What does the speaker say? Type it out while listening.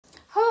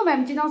Hello,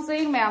 ma'am. Chino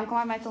sing, ma'am. Come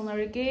on, my tongue.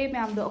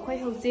 Ma'am, the okay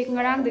hosic,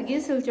 ngarang the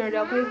gis filter,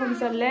 the okay home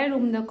sale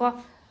room the co.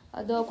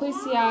 The okay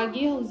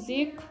siagi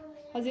hosic.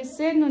 As I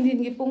said, no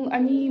ningipung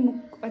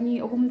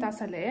ani ogumta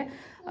sale.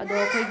 The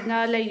okay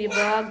na lady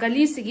ba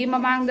galisigi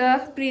mamang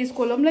the please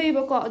column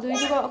labor co. Do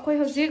you go okay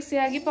hosic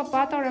siagi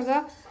papa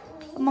toraga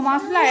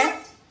mama's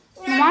life?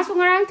 Mama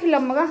sungarang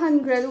tilamaga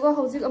 100 go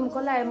hosic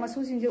amkola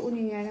masu sinje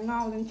uninga and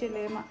now in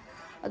Chilema.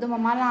 The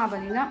mama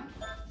labanina.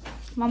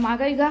 Mama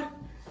gaiga.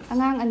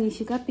 Angang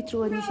anishiga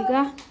pitru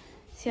anishiga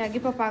siagi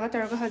papa ga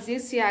taraga haji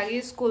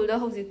siagi school da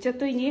hojik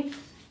chatoini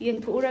yeng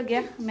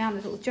thurage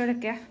myam da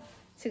ucharake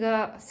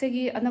siga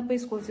segi anakpe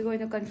school siga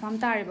ina confirm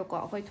tare ba ko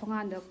akoi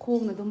thongan da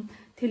khong na dum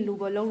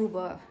thiluba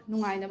lawruba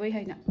nungai na bai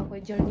haina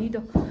akoi journey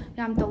do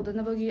yam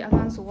tawdana bagi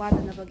angang su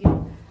wadana bagi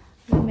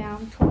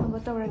myam thonga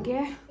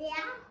tawrage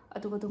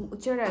aduga dum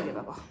ucharage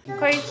ba ko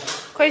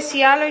koi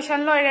sia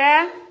loisan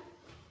loire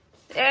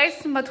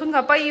Ex mathun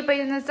ka pai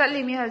na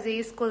chatli mi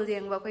haji school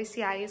deng ba koi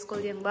sia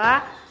school deng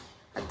ba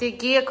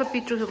ategi ko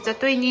pitru hup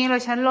chatoi ni lo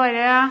chan loi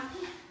re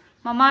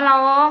mama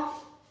lao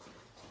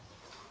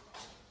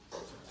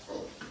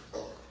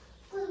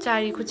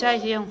chai khu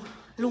chai jeng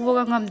lubo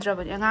ga ngam dra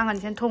ba angang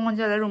an chen thong on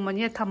jala rum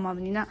mani thamma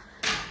ni na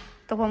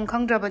topom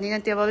khang dra ba ni na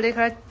table le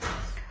khara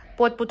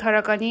pot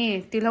puthara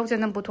kani tilhau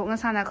chanam puthok na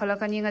sana khala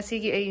kani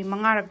ngasi gi ei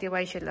mangarak de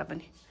bai shela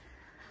bani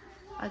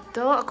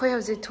ado akhoi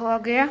haji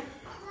thoage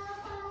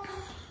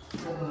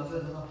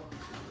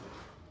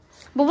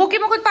Bobo ki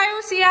mo kut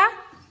payo siya?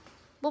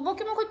 Bobo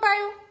ki mo kut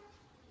payo?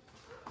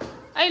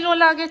 Ay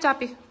lola ge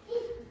chapi.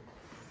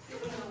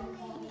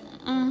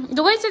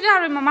 Dugay sa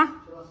garo mama.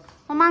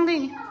 Mamang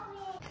din.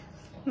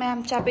 Ma'am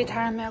chapi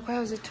thara me ko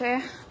hoji thwe.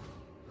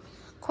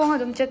 Khong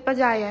adum chet pa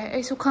jaya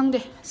ay su khang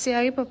de.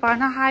 Siya gi papa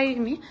na hai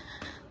mi.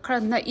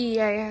 Khran na I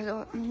ya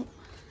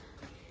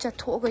chat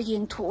tho ga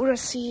yeng tho ra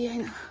si hai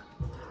na.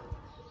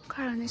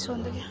 Khara ni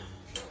son de.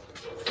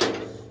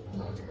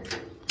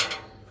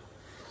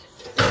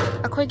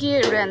 Akoi gi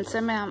rent se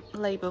ma'am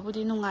labor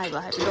budi nungai ba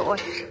hai do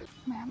oi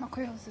ma'am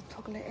akoi house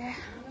thokle e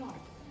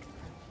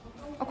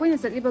akoi na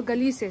chali ba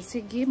gali se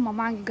sigi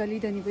mamang gi gali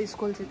dani ba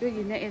school se to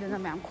gi ne edana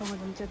ma'am khong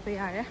adum chat pa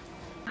yare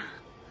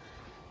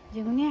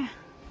jingune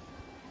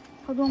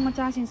hodong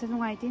macha sing se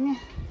nungai ti ne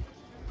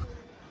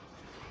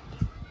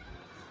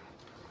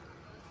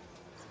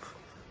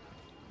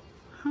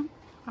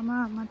ama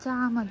macha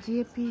ma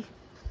JP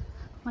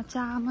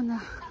macha mana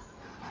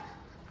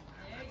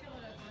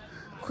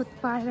khut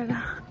pai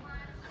raga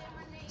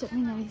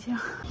chutmi nai sia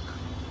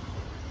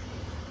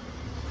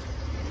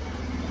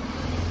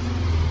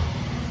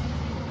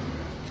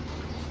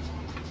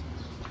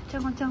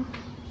chang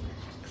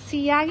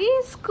siagi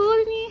school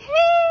ni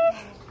he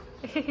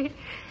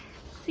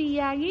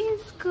siagi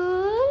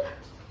school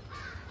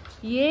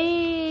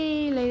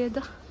yay lai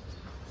da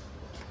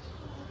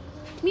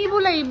mi bu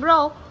lai bro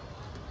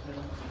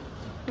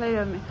lai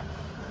da me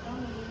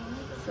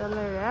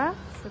salera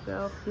saka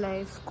play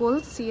school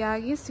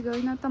siagi siga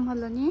ina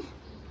tamhalani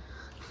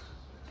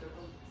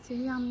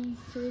Yam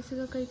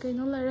siga kai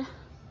no lare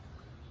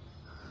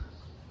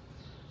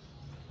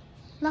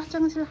la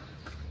chang sila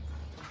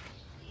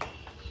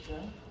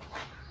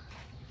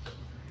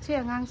che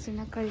angang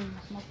sina kai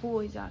ma pu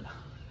oi jala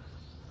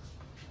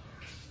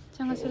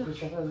chang sila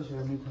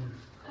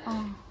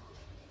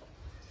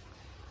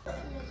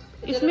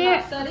इसमें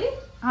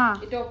हाँ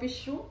এটা office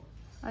room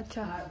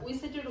अच्छा ওই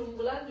সেটের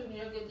রুমগুলা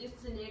junior KG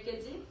senior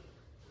KG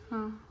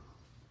हाँ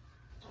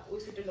ওই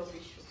সেটের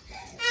office room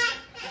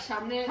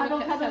সামনে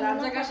খেলার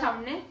জায়গা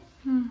সামনে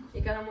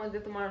এখানের মধ্যে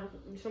তোমার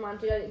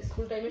সমান্তরাল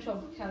স্কুল টাইমে সব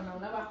খেলনা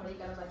না বাকি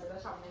এখানে বাচ্চারা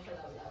সামনে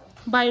খেলা যাবে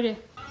বাইরে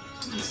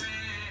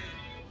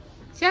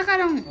क्या कर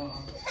रहा हूँ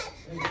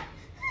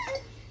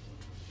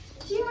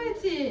কি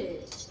হয়েছে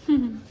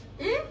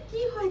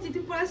কি হয়েছে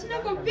তুই পড়াশোনা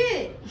করবে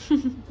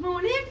তোমার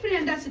অনেক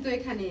ফ্রেন্ড আছে তো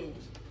এখানে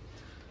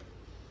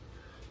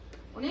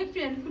অনেক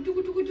ফ্রেন্ড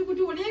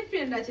কুটু অনেক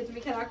ফ্রেন্ড আছে তুমি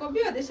খেলা করবে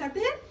ওদের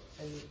সাথে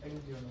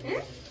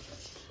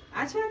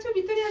আচ্ছা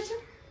ভিতরে আছো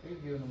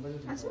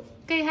আচ্ছা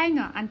cây hay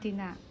nọ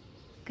antina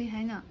cây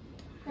hay nọ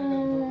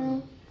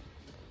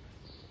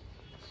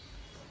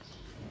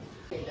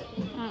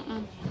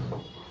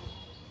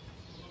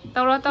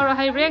tao rồi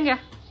hay riêng kìa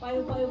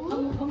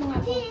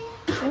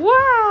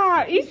wow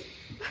ít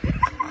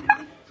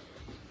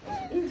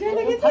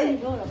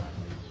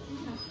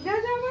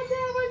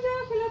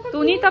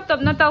tụi ní tập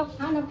nó tao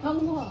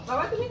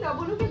বাবা তুমি দাও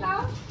বলো কি দাও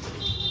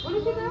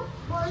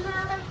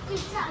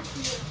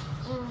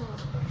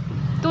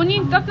tụi ní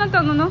tập nó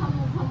tao nó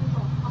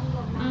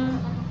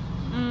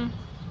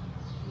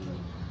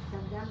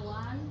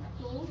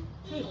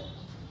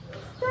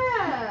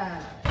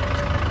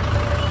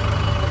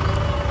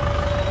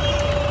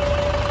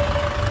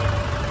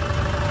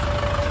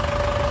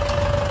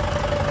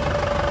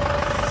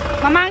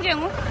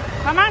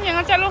Mamang jeng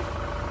aja lu.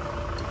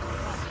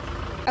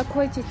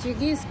 Aku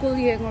cici school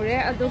yang ngore,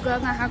 aduga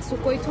ngahak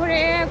sukoi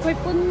thore, aku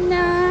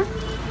punna.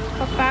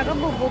 Papa ka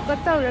bubu ka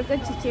tau raga,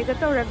 cici ka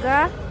tau raga.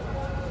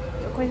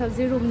 Aku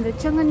hazi room de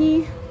changani.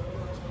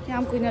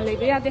 Yang kuina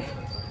lebe ya deh.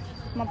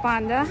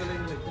 Mapanda.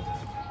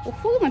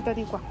 ufu ngata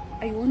ni kwa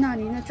ayu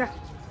nani na tra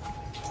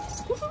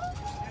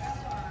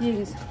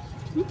yengis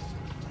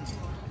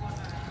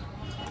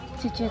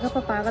chiche ka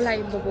papa ga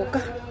lai bobo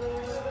ka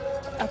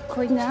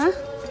akhoi na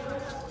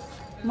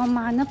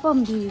mama na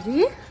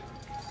pambiri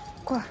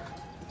kwa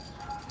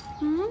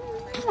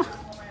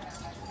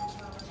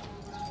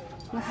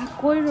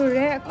koi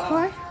re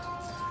koi.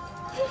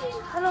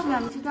 Hello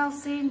ma'am, channel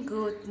saying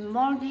good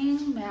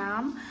morning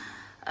ma'am.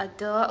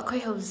 Ado koi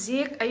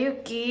hauzik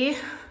ayuki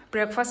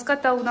breakfast ka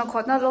tau na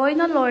khotna loi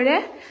na loi re.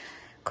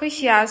 Koi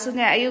sia su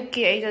ne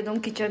ayuki ai da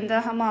dum kitchen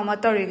da hama ma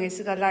tori ngai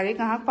siga lari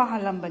ka pa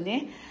halam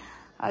bane.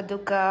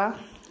 Aduka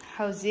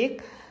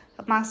hauzik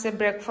mak se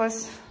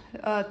breakfast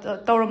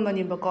tauram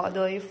bani ba ko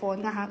ado I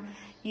phone nga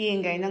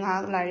yengai na nga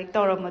lari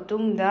tauram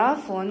matung da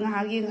phone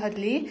nga yeng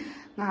hadli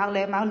nga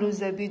le ma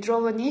lose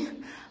withdraw bani.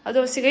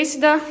 Ado sigai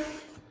sida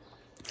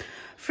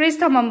freeze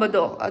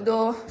thamambado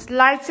ado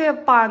light se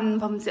pan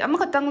phamse ama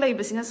khatang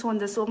leibasina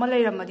sonda so ma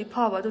leiramadi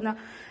phaba aduna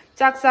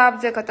chak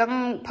chap je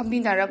khatang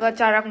phambinaraga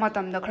charak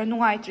matamda khara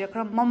nungai tre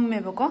khara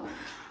mamme bako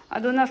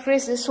aduna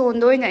freeze se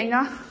sondoina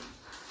ina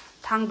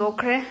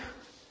thangdokhre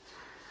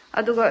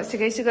aduga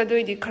sigai siga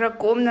doidi khara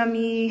komna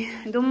mi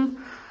dum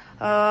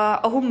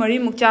ahum mari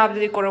muk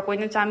chabdadi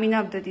korakoina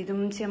chaminabdadi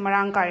dum se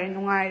marang kare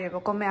nungai re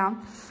bako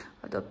myam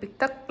ado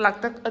piktak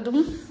laktak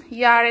adum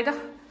yare da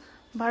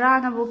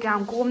Barana bu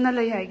kyam komna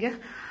lay haige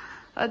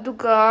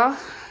aduga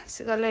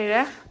siga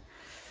leire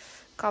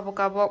kabo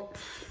kabo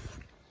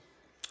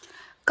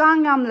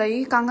kang yam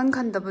lay kangan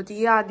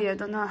khandabudi yade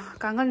aduna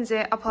kangan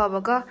je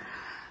aphabaga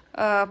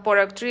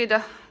poraktri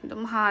da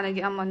dum hana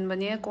gi aman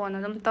bane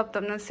kona dum tap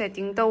tapna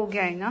setting taw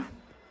gaina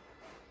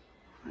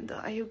ado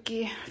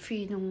ayuki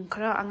fi nung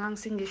khara angang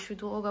singi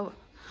shudoga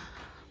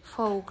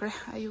fawkre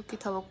ayuki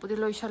thabak pudi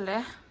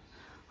loisale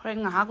hore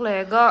ngahak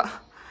lega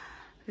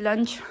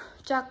lunch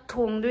Chak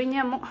thong doi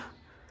nya mo.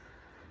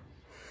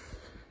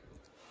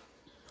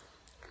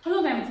 Hello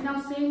ma'am, now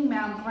saying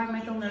ma'am why my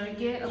tong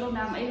narige ado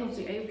ma'am ai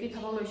hosi ayuki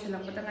thawak loisala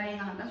pata ngai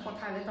nga dan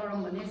kotha ga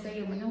tawram bane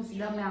sei manung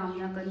sida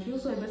ma'am na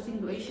confuse oi basing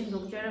doi shin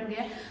dok charam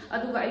ge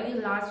adu ga ai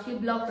last ki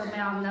blog ta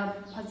ma'am na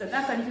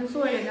phajana confuse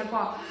oi na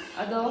ko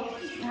ado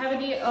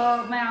habidi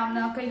ma'am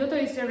na kai do to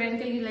restaurant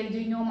kai lai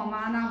duino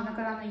mama na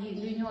kara na yi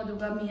duino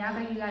adu ga miya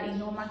kai la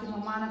ino ma ki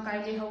mama na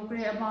kai le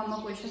hokre ama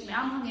question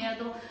ma'am hange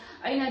ado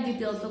aina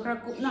details to kara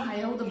kupna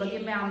hai ho do bage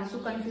ma'am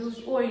su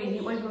confuse oi ni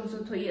oi bom su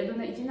thoi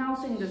aduna itinau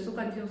sing da su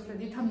confuse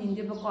di thamning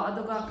bako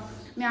aduga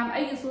ma'am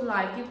ai su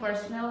life ki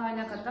personal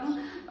haina katang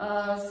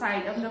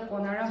side am da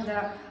corner am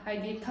da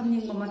haidi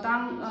thamning ba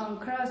matang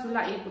khara su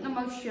lai putna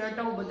mak share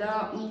tawbada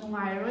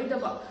nungai roi da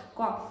ba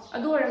ko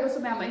adu oraga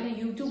su ma'am ai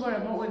youtuber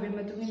am oi be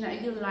matumina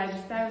ai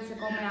lifestyle se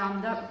ko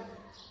ma'am da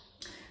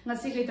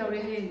ngasi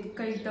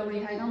kai tawri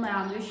haina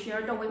ma'am le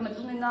share tawai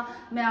matungina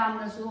ma'am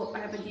na su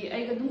habadi ai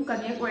ga dum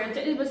connect ore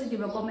chali basi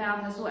diba ko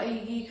ma'am na su ai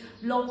gi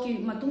blog ki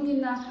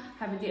matungina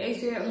habadi ai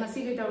se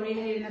ngasi kai tawri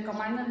haina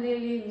kamaina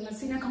leli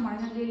ngasi na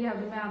kamaina leli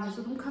habadi ma'am na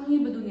su dum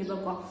khangi baduni ba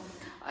ko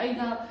ai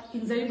ga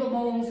hinjai ba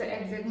mawong se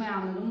exact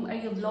ma'am dum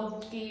ai ga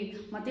blog ki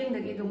mateng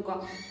dagi dum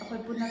ko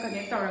akhoi punna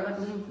connect tawraga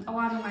dum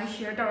awan ngai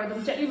share tawra dum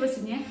chali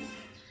basi ne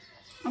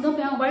ado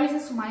ma'am bari se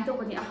sumai to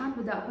bani ahan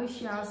buda akhoi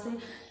share se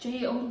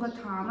chahi ahum ga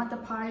thama ta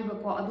phari ba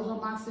ko aduga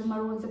ma se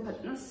maron se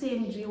phatna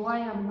sengri wa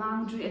ya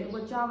ngangri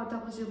aduga chawa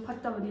ta phasu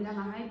phatta bani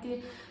na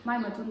haite mai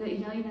mathunda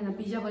ina na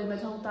bijabal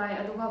mathau tai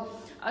aduga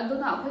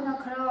aduna akhona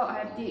khara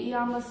haite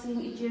iyama sing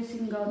iche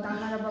singa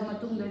tanaraba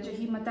matungda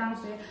chahi matang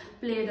se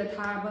play da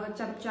thaba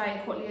chap chai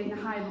kholi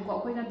na hai ba ko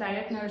akhona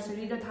direct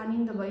nursery da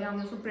thaning da ba yam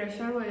su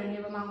pressure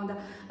oirani ba mangoda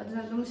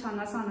aduna dum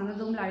sana na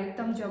dum lai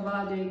tam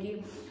jaba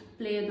adegi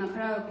play na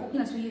khara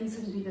kupna su yin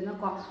sanbidana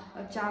ko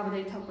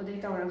chabadai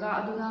thakpadai tawraga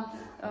aduna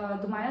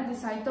dumaya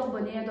decide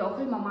tawbane ado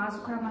akhoi mama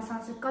su khara masa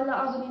se kala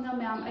abunina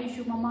ma'am ai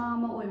shu mama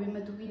ma oibe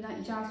matugina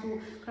icha su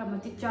khara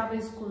matik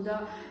chabe school da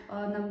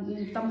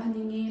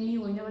tamhaningi mi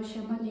oina ba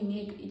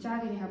shemhaningi icha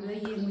gi habla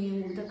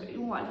yengu da kai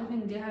wal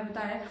haning de have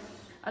tare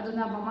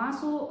aduna mama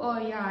su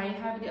yai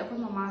habdi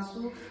akhoi mama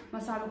su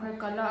masa lu khara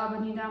kala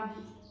abunina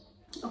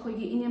akhoi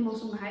gi ine mo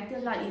su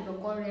haite la I ba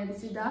ko ren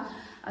sida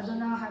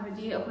aduna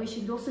habdi akhoi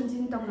shidok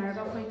sanjin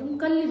tamnaraga akhoi dum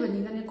kalli bani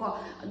na ko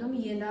adum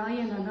yena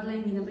na lai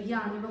mina ba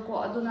yani ba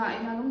ko aduna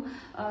ina dum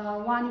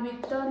 1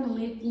 week ta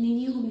numit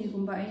nini humni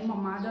gumba ai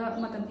mama da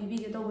matam bibi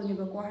ge taw bani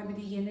ba ko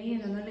habdi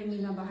yena na lai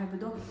mina ba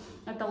habdo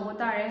taw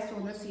tare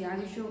so na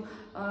siari shu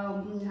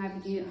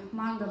habdi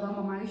mangda ba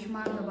mama ri shu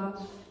mangda ba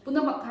puna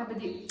ba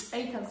habdi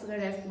ai thaksa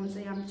response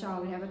yam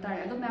chawe haba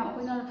tare adum ma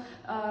akhoi na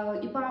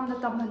ipam da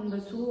tamhan ba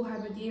su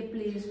habdi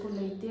play school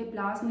leite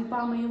plus ni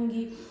pa mayum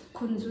gi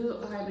khunju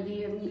habdi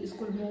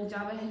school mo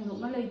jaba hendo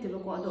na leite ba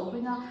ko ado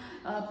akhoi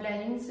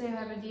planning se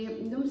habdi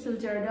dum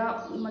silchar da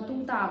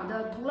matung tab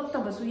da tholak ta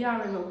ba su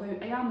yare lo khoi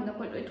ayam na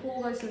khoi loi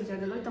thoga silchar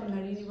da loi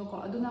tamnari ni ba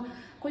ko aduna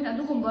khoi na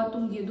adugumba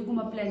tunggi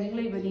adugumba planning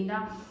leibani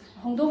na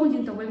hongdo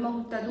honjin tawai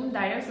mahutta dum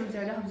direct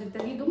silchar da habjik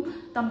tagi dum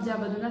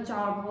tamjaba duna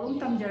chawar ba dum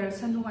tamjar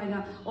sanu haina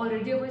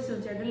already khoi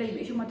silchar da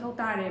leibe isu mathau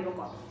tare ba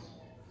ko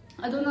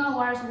aduna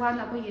waras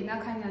wana ko yena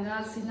khaina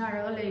na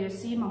sinara layer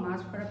si mama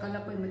khara kala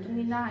koi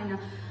matungina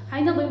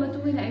haina koi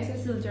matungina aise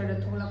silchar da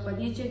tholak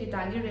pani che gi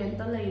tali rent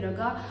ta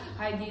leiraga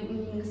haidi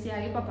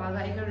siagi papa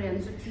ga ega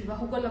rent su thiba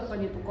hogalak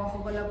pani ko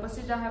hogalak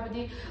pasi da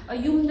habdi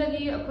yum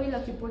dagi akoi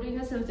laki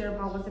podina silchar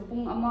ba se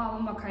pung ama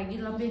makhai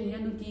gi lambe ni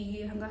nuti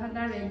gi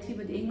hanga rent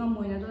thiba de ngam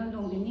moina dona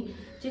dongdini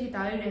che gi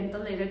tali rent ta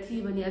leira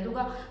thiba ni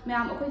aduga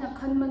myam akoi na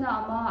khanmana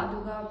ama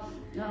aduga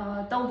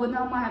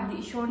tawbana ma habdi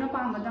ishorna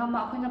pamada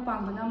ma akoi na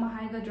pamana ma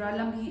haiga dra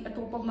lambi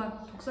atopa ma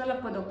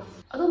thoksalak pado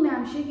adu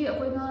myam shi gi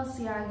akoi na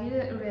siagi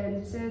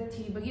rent se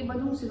thibagi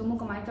banung sigamu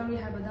kamai tawri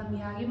habada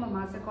miyagi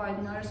mama se ko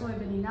nurse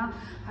oibanina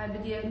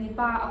habdi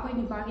nipa akoi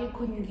nipa gi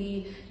khungi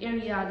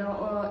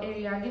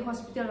area gi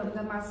hospital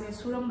amda ma se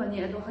suram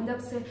bani adu handak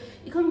se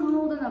ikhang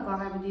khangauda na ka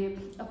habdi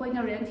akoi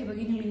na rent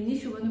thibagi nimini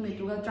shuba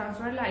numetuga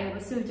transfer la ya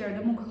silchar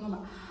da mu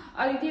khangama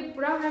alidi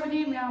pura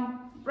habdi myam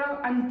pura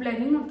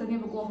unplanning naktani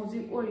bako hoji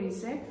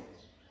orise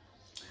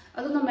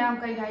aduna myam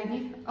kai haini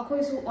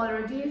akoi su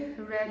already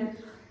rent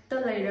ta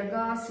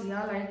leiraga sia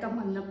lai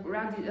tamhanna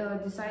pura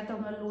decide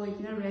tawna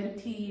loina rent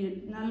thi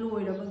na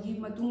loirabagi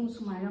matung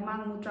sumaina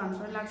mangmu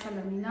transfer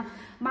laksalamina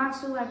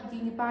maksu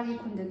habdi ni pagi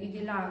khundagi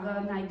dilaga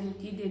night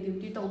duty day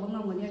duty tawba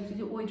ngamani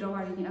actually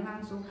oidrawari ni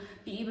angang su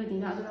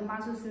piibanina aduna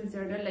maksu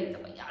silchar da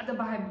leitaba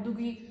yadaba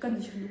habdugi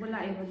condition du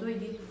la eba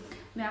doidi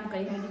ma'am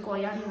कई है को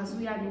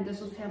यानी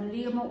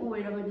family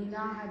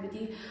ओरबनीना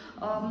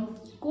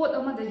coat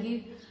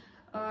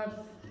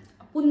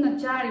पुनः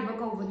चारीब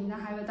कौबनीना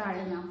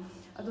तारे ma'am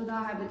अदुना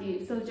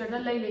Silchar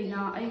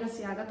लेना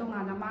सियागा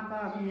तोंगाना मागा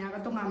मियागा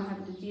तोंगाना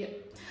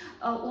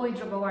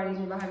ओइद्रब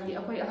वारीनेबा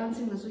अखोई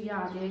अहनसिंगसु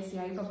यादे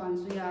सियागी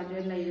पपानसु यादे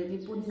लेरदि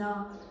पुनः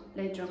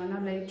लेट्रगना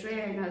लेट्रे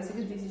ना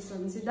सिगी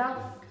डिसीजन सिदा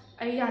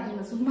आई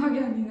यानिंगसु मागे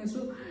यानिंगसु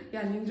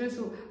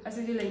यानिंद्रसु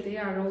असिगी लेते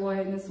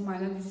यारोय ना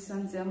सुमाइना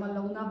डिसीजन से अमा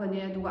लौना बने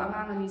अदुगा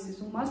आंगांगनि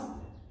सिसु मस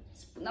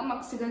पुनः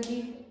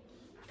मक्सिगगी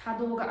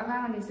थादोगा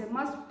आंगांगनि से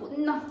मस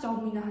पुनः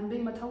चौमिना हनबे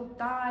मथौ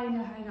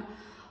ताइना हाइना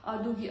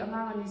अदुगी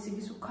आंगांगनि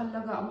सिगिसु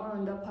खल्लगा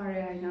अमरोंदा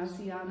फरे हाइना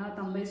सियाना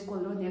तंबे स्कूल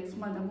लो नेक्स्ट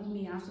मंथ अमु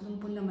मियासु दुम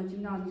पुनः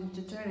मजिना नि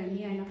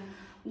चचरनि हाइना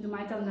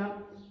दुमाइ तवना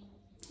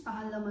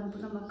अहलमन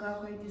पुनमका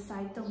कोई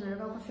डिसाइड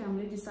तौनरगा को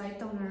फैमिली डिसाइड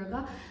तौनरगा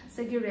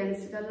सेगी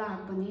रेंट्स का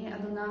लापनी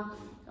अदुना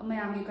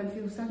मयामी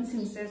कंफ्यूजन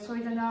सिंसे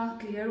सोइदना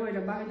क्लियर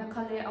होइरबा हैना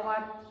खले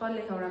अवात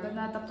पले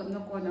होरगना तप तपना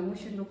कोना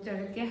मुशिन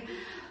डॉक्टरके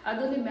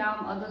अदुनि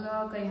मैम अदुना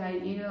कई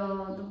हाइनी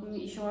दुम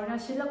ईश्वरना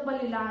सिलक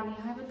बलिलानी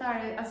हाइबा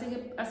तारे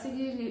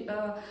असिगी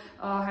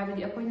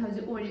हाइबदी अखोइन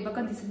हजि ओरिबा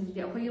कंडीशन दि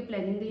अखोइ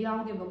प्लानिंग दे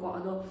यावदेबको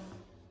अदो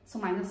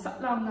समाइना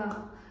सप्लाउना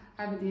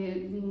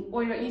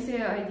इसे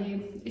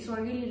ईश्वर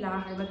की लीला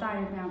है तारे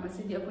मैम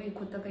अखोई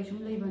खुद कईसुम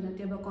लेब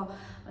नतेबको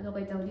अदो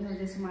कई तौदी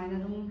हजे सुमाइना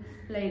दुम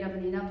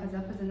लेरबनिना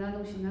फजना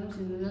नुसिना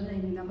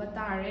लेमिनब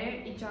तारे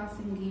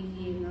इचासिंगी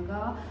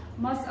येंगा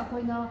मस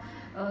अखोइना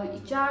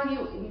इचागी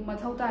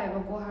मथौ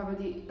ताइबको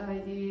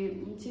हाबदी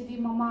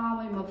सिदी ममा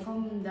मै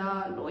मफमदा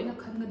लोइना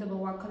खनगदब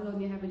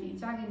वाखलोनी हाबदी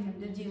इचागी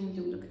हाबदे जेम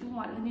खितम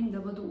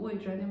वालनिंगदबदु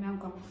ओइद्रने मैम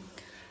को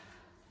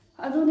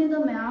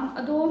अदोनिदा मैम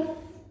अदो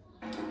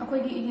अखोई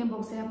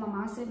इनेबोक से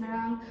ममा से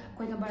नरंग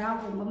कोई बरा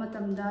होंब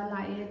मतमदा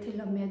लाए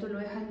थिलमे तो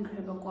लोय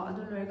हनख्रेबको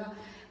अदो लोयगा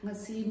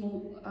ngasi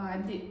mu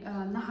abdi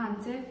nahan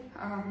se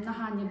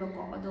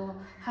nahanibako ado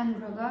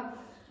hangraga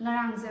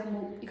ngarang se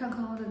mu ikhang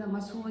khangodana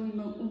masoni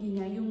ma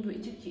uninya yumdu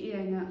ichiki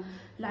aina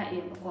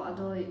laebako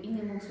ado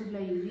inemok su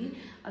leiri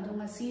ado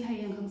ngasi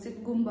hayang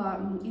khangsit gumba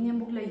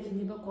inemok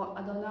leikini bako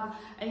adona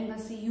ai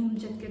ngasi yum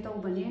jetke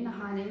tawbane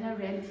nahane na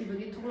rent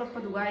thibagi thoklakpa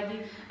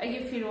dugai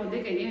ai firo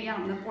de kene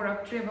yamna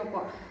product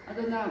bako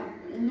adona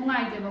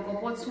nungai de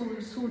bako pot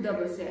su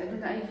dabase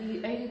adona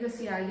ai ga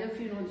sia ya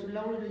firo su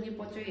lawru ni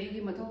potre ai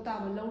mathau ta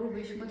ba lawru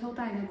be su mathau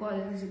ta ne ko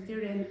hajik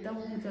rent ta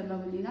hum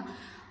jalabani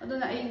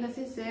adona ai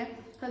ngasi se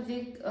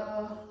hajik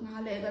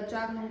ngale ga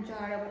chak nong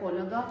chara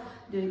kholaga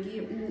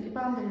doigi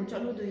ipam da mu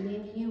chalu doini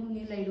ni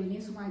huni leiruni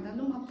sumaina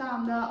dum hapta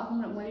amda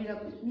ahum rak mari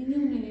rak ni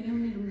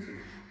dum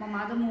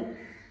mama da mu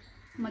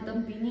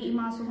matam pini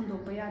ima su hondo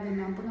pa ya de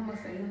nam puna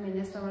masai na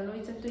manage tawar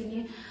loi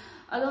chattuini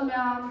ado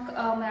ma'am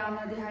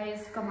ना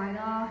हाइस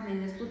कमायना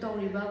manage तो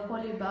तौरीबा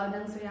खोलीबा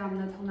नंग से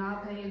यामना थौना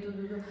फै दु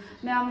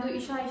ma'am दो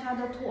इशा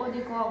दा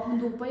थोअदिको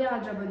हुंदोप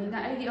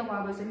याद्रबनिना आइगी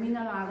अवाबा से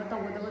मिना लागा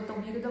तौगदब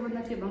तौबिगदब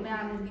नथेबा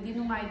मैम गिदि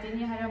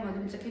नुंगाइतेनी हायरम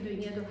अदुम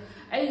चखिदुइनी अदो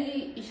आइगी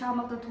इशा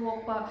मक्ता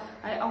थोकपा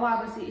आई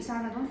अवाबा से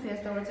इसाना दम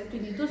फेस तौरा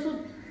चखिदुइनी दुसु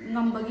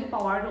ngambagi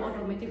power do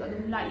automatic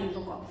adum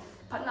laibako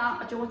phana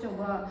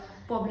achoba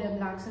problem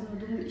laksanu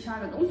dum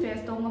isana dum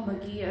face to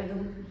ngambagi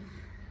adum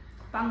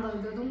pangal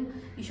dum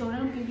ishona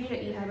pibi ra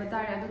I haba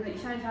tare aduna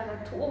isa da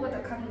thoga da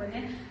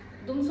khangbane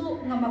dum su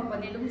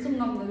ngamakbane dum su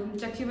ngamna dum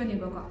chakhibani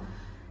bako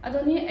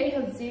adoni ai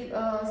haji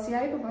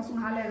CI papa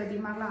sung hala ga di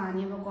magla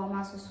ani bako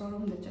ma su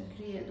showroom da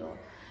chakri ado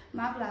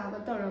magla ga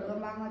toroga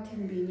magna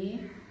thinbini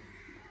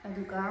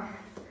aduga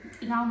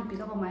inaw ni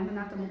pika pamai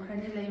mana ta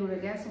mukhrani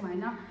layuraga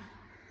sumaina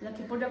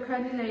Lucky Puda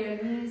Kari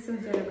Leirino,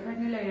 Silver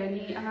Kari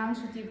Leirino, Anang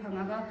Suti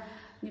Pangaga,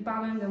 nipa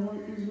mayam da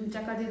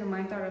chakadi da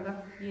mai taraga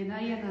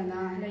yena na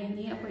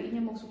laini akoi ine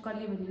mok su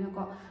kali bani na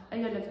ko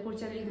ai la ki por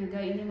chali ni da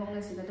ine mok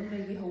na sida dum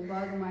lebi hoba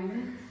da mai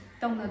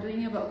tong na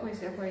doing ba akoi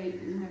se akoi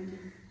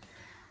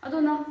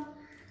adona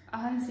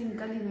ahan sing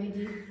kali ngai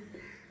di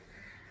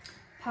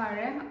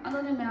phare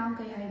adone mayam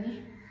kai hai ni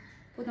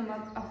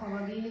pudamak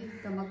afawagi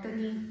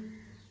damaktani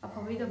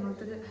afawi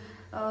damakta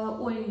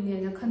oi ne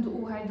na khandu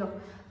u hai do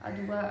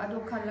aduga ado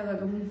khallaga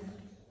dum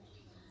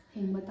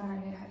hingba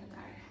tare hai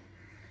tare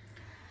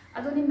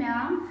adoni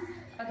mayam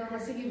ado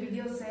masigi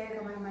video se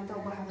kamai mai to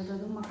ba ha do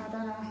dum makada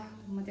na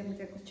mate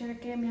ko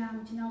cherke mayam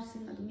tinau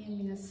sin adum yen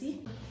minasi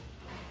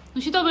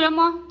nusi to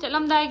biramo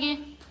chatlam dai gi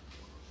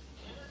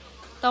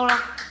tawra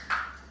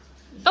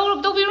tawrup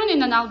to biru ni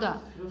na nauda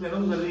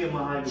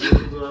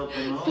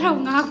pirau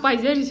ngak pai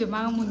je ri se ma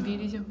mun bi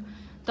ri se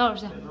tawr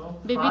se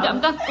baby da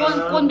amta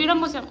kon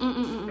biramo se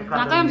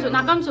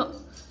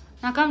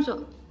nakam su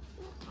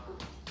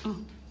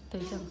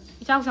tei sang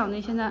ichau sang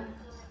ni sena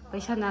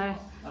paisa na re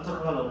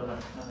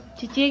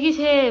chiche gi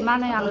se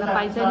mana yang na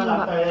paisa ni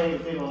ba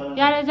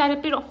yare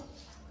piro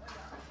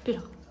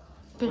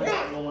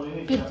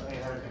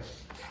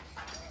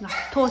na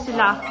tho si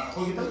la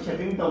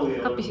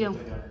kapisiam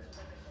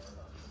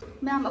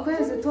ma'am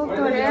akwai se thok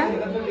to re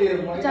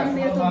chang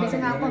me to bi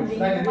sena pam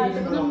ding ba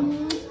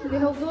le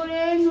hok do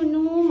re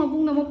nunu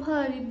mabung na mo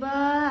phari ba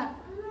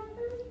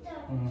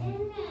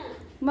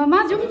mama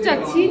jum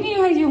chachi ni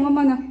hai jung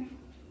amana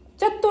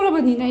chat to ra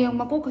bani na yang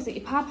mako khase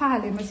ipha pha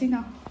le masina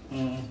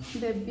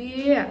baby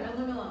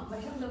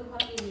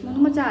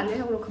mama cha le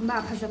hok ro khamba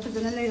phaja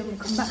phajana le ro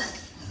khamba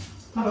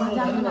mama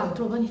ja na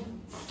to bani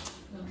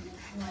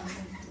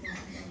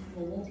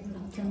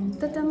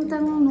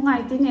tang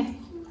nungai ti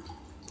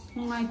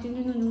ne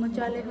nunu ma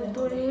cha le hok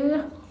to re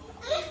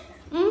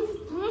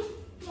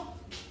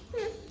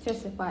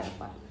se pa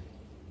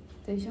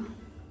te jo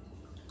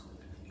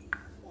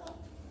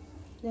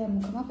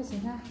làm có mắt phải xem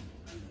na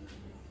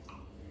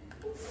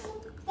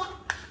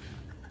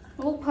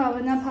ốc phà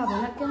vào na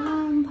cái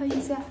nam phải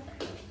gì sao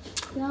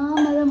đó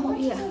mà là mỗi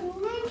gì à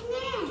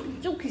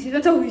chúc khi nó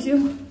đâu chứ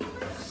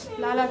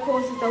là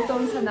cô sẽ tàu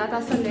sẵn đã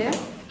ta sẵn đấy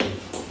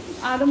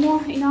à đúng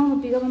không inang một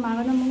tí cái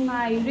mà nó mong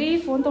ngày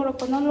đi phone tàu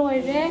nó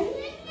lôi đấy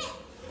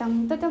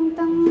tăng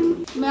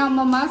mẹ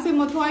má xem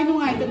một thoại nó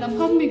ngày từ năm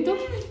không mình túc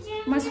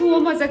mà xua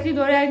mà ra khi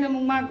đó đây là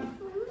mong mà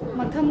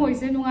thâm mồi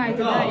sẽ nó ngày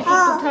từ đây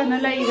túc thân nó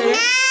lây đấy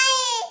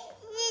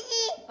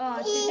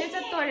진짜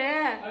졌더래.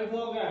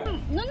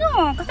 누누,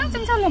 가장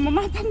짱짱로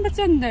엄마 판매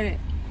쩐다래.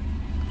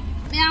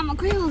 야, 뭐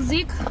그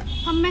후직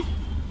판매.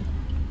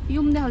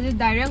 юм데 허지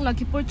다이렉트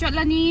럭키 포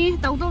쳤라니.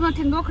 따우도나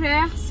텐도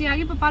그래.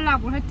 시아기 빠빠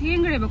라고 해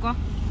팅 그래 버거.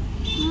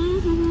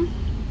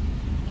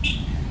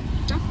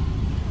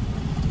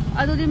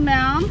 아도디 맴.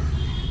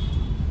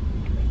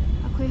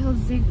 아코이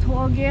후직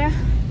토게.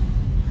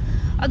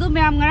 아도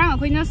맴 nga랑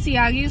아코이나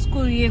시아기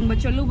스쿨 yengba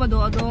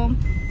cholubado ado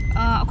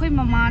akhoi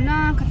mama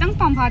na khatang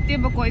pamphate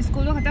ba ko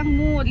school lo khatang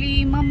moli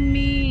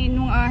mummy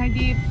nu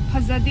hadi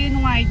phajade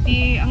nuai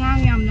te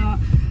angang yam na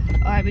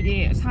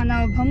haibidi sana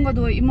bhamga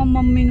do imam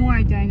mummy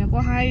nuai te na ko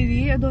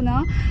hairi adona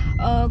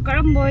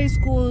karam boy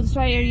school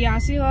swai area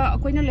si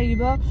akhoi na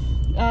leiba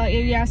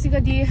area si ga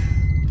di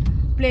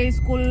play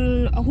school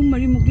ahum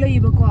mari muk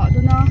leiba ko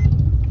adona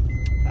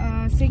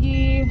segi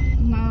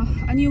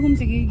ani hum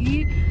segi gi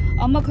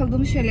ama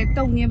khagdum select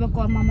tawne ba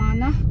ko mama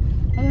na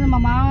adona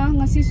mama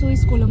ngasi su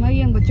school ma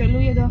yeng ba chelu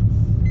yedo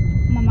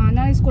mama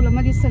na school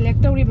ma di select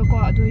tawri ba ko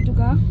adu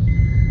ituga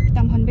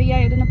tam han be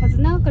yai adona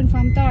phajana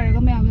confirm taraga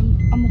mayam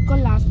amuk ka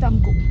last tam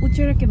ko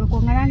uchera ke ba ko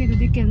ngarang gi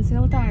di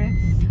cancel tare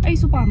ai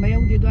su pam ba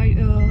yau di do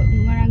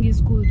ngarang gi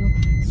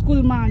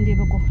school ma ande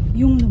ba ko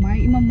yung no mai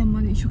imam mamma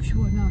ni shukshu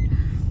na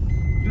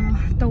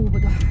taw ba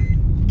do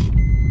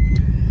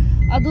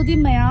adu di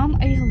mayam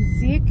ai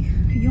hauzik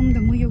yum da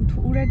mu yau thu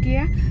urage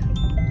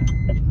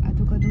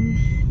adu ka dum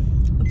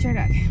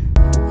uchera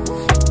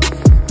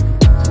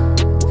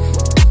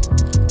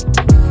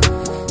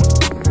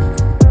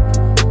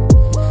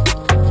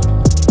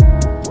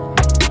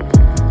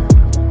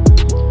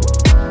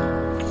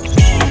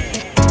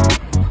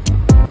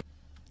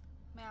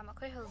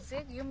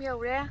yum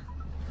yore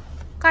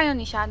kayo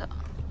ni siya no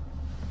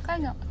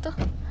kayo to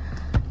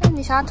ay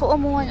ni siya to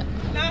mo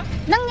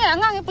nang nga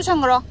nga ngi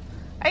pusang ro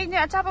ay ni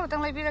acha pa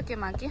tang libi ra ke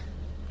maki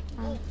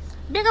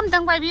begam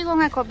tang bai bi ko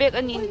nga ko beg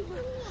ani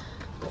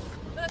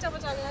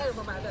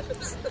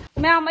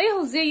ma'am ai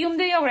hu je yum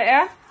de yore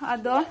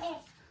ado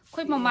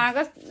khoi mama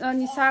ga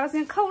ni sa ga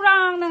sen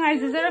khawrang na ngai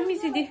zara mi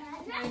si di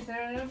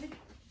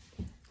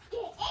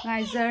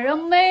ngai zara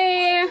me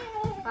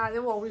à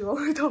cái bộ bị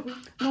thôi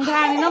nông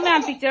thang thì nó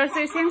làm picture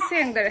sẽ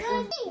xem đấy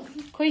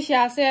khơi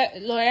xả sẽ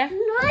lôi á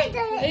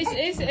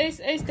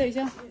ấy tới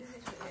chưa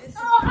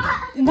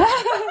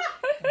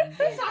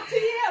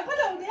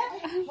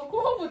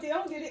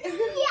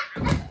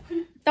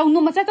tàu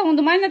nôm mà chắc tàu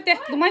nôm mai nè tê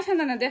nôm mai sang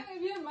nè tê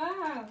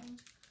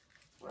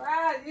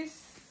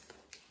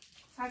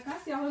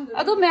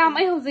ꯑꯗꯨ ꯃꯌꯥꯝ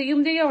ꯑꯩ ꯍꯧꯖꯤꯛ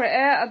ꯌꯨꯝꯗ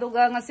ꯌꯧꯔꯛꯑꯦ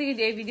ꯑꯗꯨꯒ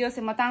ꯉꯁꯤꯒꯤꯗꯤ ꯑꯩ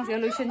ꯚꯤꯗꯤꯑꯣꯁꯦ ꯃꯇꯥꯡꯁꯦ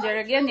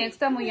ꯂꯣꯏꯁꯤꯟꯖꯔꯒꯦ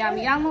next ꯑꯃꯨꯛ ꯌꯥꯝ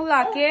ꯌꯥꯡꯅ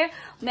ꯂꯥꯛꯀꯦ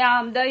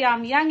ꯃꯌꯥꯝꯗ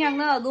ꯌꯥꯝ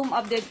ꯌꯥꯡꯅ ꯑꯗꯨꯝ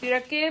ꯑꯞꯗꯦꯠ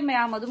ꯄꯤꯔꯛꯀꯦ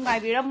ꯃꯌꯥꯝ ꯑꯗꯨꯝ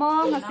ꯉꯥꯏꯕꯤꯔꯝꯃꯣ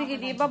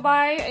ꯉꯁꯤꯒꯤꯗꯤ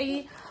ꯕꯥꯏ ꯑꯩ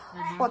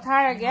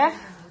ꯄꯣꯊꯥꯔꯒꯦ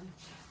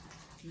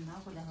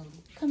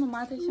ꯑꯩꯈꯣꯏ ꯃꯃꯥ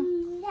ꯇꯩꯁꯨ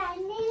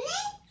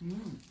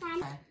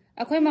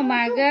ꯑꯩꯈꯣꯏ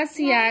ꯃꯃꯥꯒ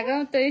ꯁꯤꯌꯥꯒ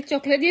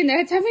ꯆꯣꯀ꯭ꯂꯦꯠ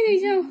ꯌꯦꯟꯅꯔ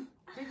ꯆꯥꯃꯤꯟꯅꯩꯁꯨ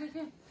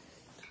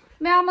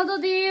ꯃꯌꯥꯝ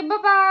ꯑꯗꯨꯗꯤ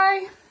ꯕꯥꯏ